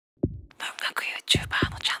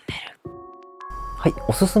YouTuber のチャンネル。はい、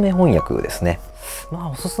おすすめ翻訳ですね。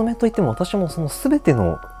おすすめといっても私もその全て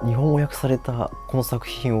の日本語訳されたこの作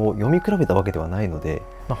品を読み比べたわけではないので、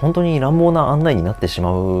本当に乱暴な案内になってし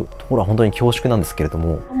まうところは本当に恐縮なんですけれど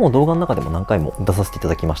も、もう動画の中でも何回も出させていた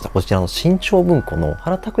だきましたこちらの新潮文庫の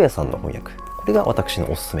原拓也さんの翻訳、これが私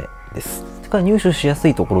のおすすめです。それから入手しやす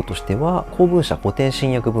いところとしては、公文社古典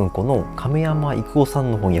新訳文庫の亀山郁夫さ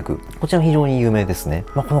んの翻訳、こちら非常に有名ですね。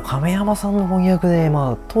この亀山さんの翻訳ね、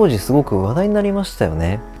当時すごく話題になりましたよ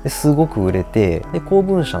ね。ですごく売れて、公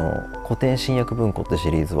文社の古典新訳文庫って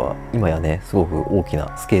シリーズは今やね、すごく大き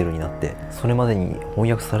なスケールになって、それまでに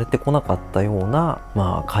翻訳されてこなかったような、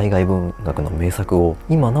海外文学の名作を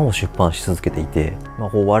今なお出版し続けていて、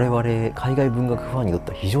我々海外文学ファンにとっ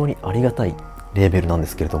ては非常にありがたいレーベルなんで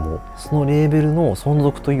すけれども、そのレーベルの存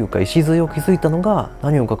続というか礎を築いたのが、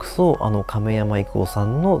何を隠そう亀山郁夫さ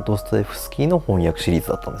んのドストエフスキーの翻訳シリーズ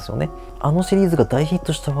だったんですよね。あのシリーズが大ヒッ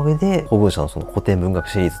トしたおかげで、公文社のその古典文学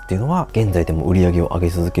シリーズっていうのは現在でも売り上げを上げ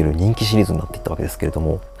続ける人気シリーズになっていったわけですけれど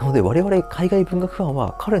も、なので我々海外文学ファン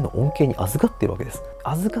は彼の恩恵に預かっているわけです。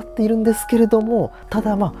預かっているんですけれども、た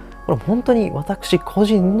だこれ本当に私個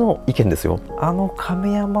人の意見ですよ。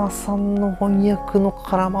亀山さんの翻訳の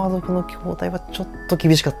カラマーゾフの兄弟はちょっと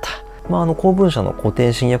厳しかった。公文社の古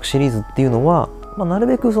典新訳シリーズっていうのは、なる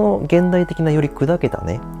べくその現代的なより砕けた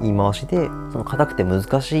ね言い回しで、その硬くて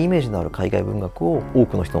難しいイメージのある海外文学を多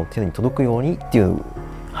くの人の手に届くようにっていう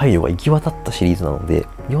配慮が行き渡ったシリーズなので、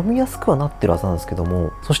読みやすくはなってるはずなんですけど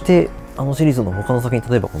も、そしてあのシリーズの他の作品、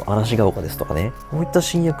例えばこの嵐が丘ですとかね、こういった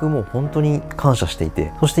新訳も本当に感謝してい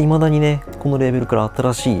て、そして未だにね、このレーベルから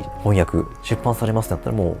新しい翻訳出版されますってなった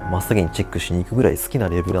ら、もう真っ先にチェックしに行くぐらい好きな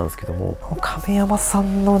レーベルなんですけども、亀山さ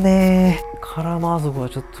んのねカラマーゾフは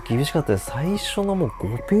ちょっと厳しかったです。最初のもう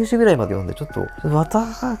5ページぐらいまで読んで、ちょっと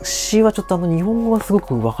私はちょっと日本語がすご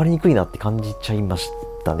く分かりにくいなって感じちゃいまし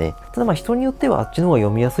たね。ただ人によってはあっちの方が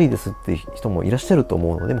読みやすいですっていう人もいらっしゃると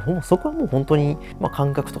思うので、そこはもう本当に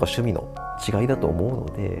感覚とか趣味の違いだと思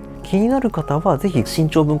うので、気になる方はぜひ新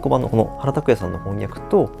潮文庫版のこの原拓也さんの翻訳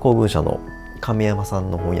と公文社の亀山さ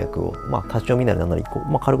んの翻訳を立ち読みなりなんなり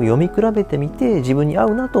軽く読み比べてみて、自分に合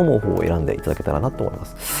うなと思う方を選んでいただけたらなと思いま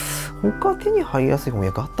す。他手に入りやすい翻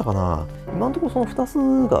訳あったかな。今のところその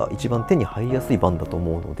2つが一番手に入りやすい版だと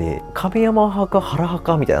思うので、亀山派か原派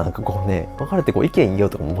かみたいな分かれて意見言い合う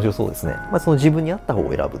とかも面白そうですね。その自分に合った方を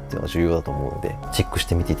選ぶっていうのが重要だと思うので、チェックし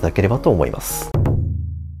てみていただければと思います。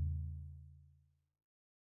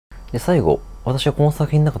で、最後、私はこの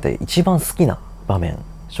作品の中で一番好きな場面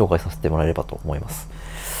紹介させてもらえればと思います。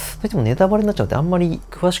といってもネタバレになっちゃうのであんまり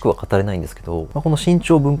詳しくは語れないんですけど、この新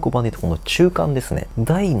潮文庫版でいうとこの中間ですね、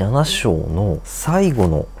第7章の最後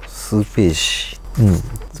の数ペー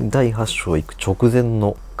ジ、第8章行く直前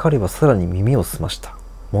の、彼はさらに耳を澄ました。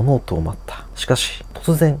物音を待った。しかし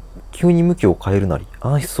突然急に向きを変えるなり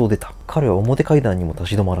暗室を出た。彼は表階段にも立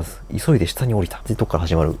ち止まらず急いで下に降りたっていうとこから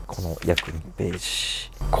始まるこの約2ペー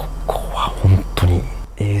ジ。ここは本当に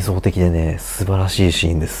映像的でね、素晴らしいシ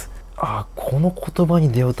ーンです。この言葉に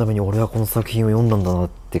出会うために俺はこの作品を読んだんだなっ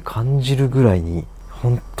て感じるぐらいに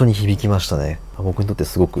本当に響きましたね。僕にとって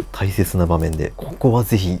すごく大切な場面で、ここは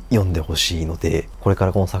ぜひ読んでほしいので、これか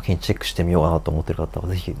らこの作品チェックしてみようかなと思ってる方は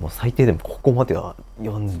ぜひもう最低でもここまでは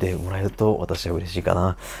読んでもらえると私は嬉しいか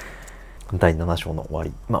な。第7章の終わ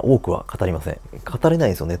り、多くは語りません。語れない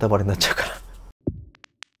んですよ、ネタバレになっちゃうから。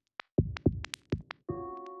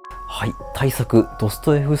はい、大作ドス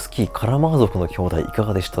トエフスキーカラマーゾフの兄弟いか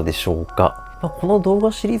がでしたでしょうか。この動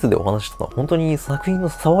画シリーズでお話ししたのは本当に作品の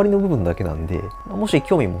触りの部分だけなんで、もし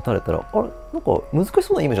興味持たれたら、なんか難し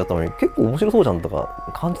そうなイメージだったのに結構面白そうじゃんと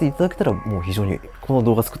か感じていただけたら、もう非常にこの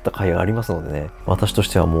動画作った甲斐がありますのでね、私とし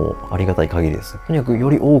てはもうありがたい限りです。とにかく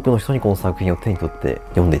より多くの人にこの作品を手に取って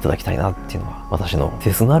読んでいただきたいなっていうのは私の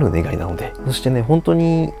切なる願いなので、そしてね、本当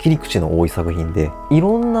に切り口の多い作品でい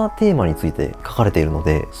ろんなテーマについて書かれているの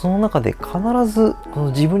で、その中で必ずこ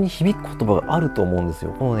の自分に響く言葉があると思うんです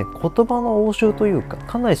よ。このね、言葉の応酬というか、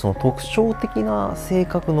かなりその特徴的な性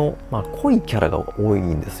格の、濃いキャラが多い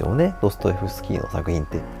んですよね、ドストエフスキーの作品っ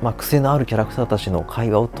て。癖のあるキャラクターたちの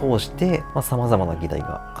会話を通して様々な議題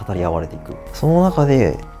が語り合われていく。その中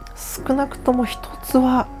で少なくとも一つ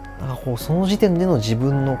はその時点での自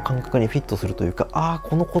分の感覚にフィットするというか、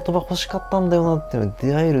この言葉欲しかったんだよなっていうのに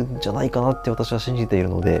出会えるんじゃないかなって私は信じている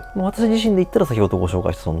ので、私自身で言ったら先ほどご紹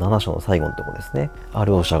介したその7章の最後のところですね。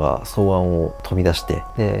両者が草案を飛び出して、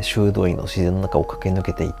で修道院の自然の中を駆け抜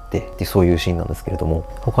けていってってそういうシーンなんですけれども、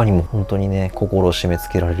他にも本当にね、心を締め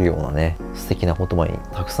付けられるようなね、素敵な言葉に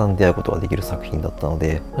たくさん出会うことができる作品だったの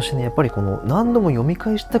で、そしてね、やっぱりこの何度も読み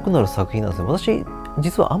返したくなる作品なんですよ。私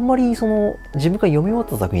実はあんまりその自分が読み終わっ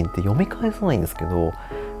た作品って読み返さないんですけど、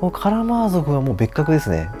このカラマーゾフはもう別格です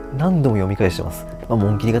ね。何度も読み返してます。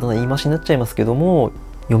紋切り型な言い回しになっちゃいますけども、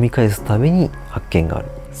読み返すたびに発見がある。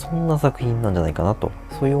そんな作品なんじゃないかなと、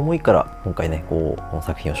そういう思いから今回ね、この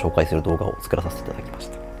作品を紹介する動画を作らさせていただきまし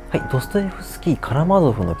た。はい、ドストエフスキー・カラマー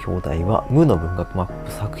ゾフの兄弟は、無の文学マッ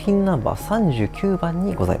プ作品ナンバー39番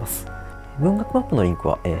にございます。文学マップのリンク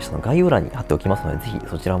は、下の概要欄に貼っておきますので、ぜひ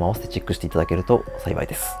そちらも合わせてチェックしていただけると幸い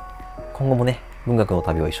です。今後もね、文学の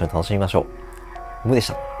旅を一緒に楽しみましょう。無でし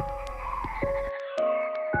た。